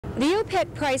The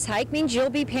OPEC price hike means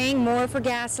you'll be paying more for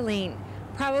gasoline,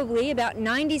 probably about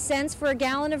 90 cents for a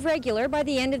gallon of regular by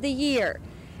the end of the year.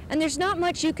 And there's not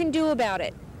much you can do about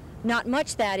it. Not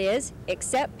much, that is,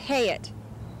 except pay it.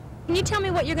 Can you tell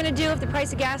me what you're going to do if the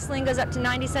price of gasoline goes up to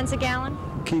 90 cents a gallon?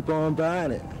 Keep on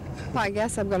buying it. Well, I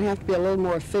guess I'm going to have to be a little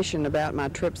more efficient about my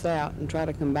trips out and try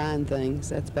to combine things.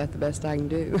 That's about the best I can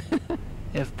do.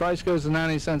 If price goes to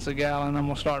 90 cents a gallon, I'm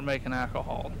going to start making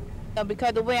alcohol.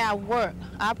 Because the way I work,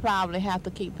 I probably have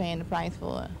to keep paying the price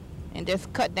for it and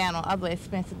just cut down on other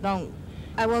expenses.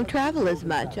 I won't travel as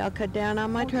much. I'll cut down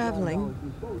on my traveling.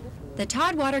 The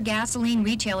Tidewater Gasoline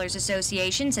Retailers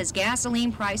Association says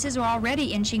gasoline prices are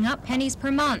already inching up pennies per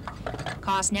month.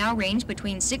 Costs now range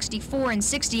between 64 and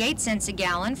 68 cents a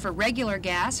gallon for regular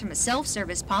gas from a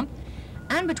self-service pump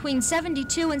and between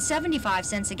 72 and 75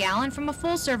 cents a gallon from a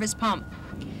full-service pump.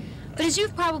 But as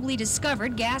you've probably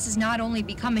discovered, gas is not only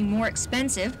becoming more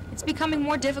expensive, it's becoming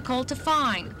more difficult to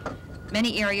find.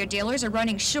 Many area dealers are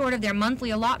running short of their monthly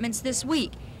allotments this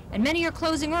week, and many are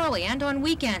closing early and on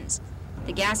weekends.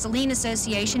 The Gasoline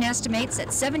Association estimates that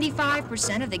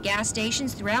 75% of the gas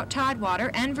stations throughout Tidewater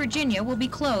and Virginia will be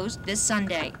closed this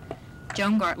Sunday.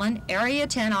 Joan Gartland, Area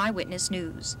 10 Eyewitness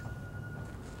News.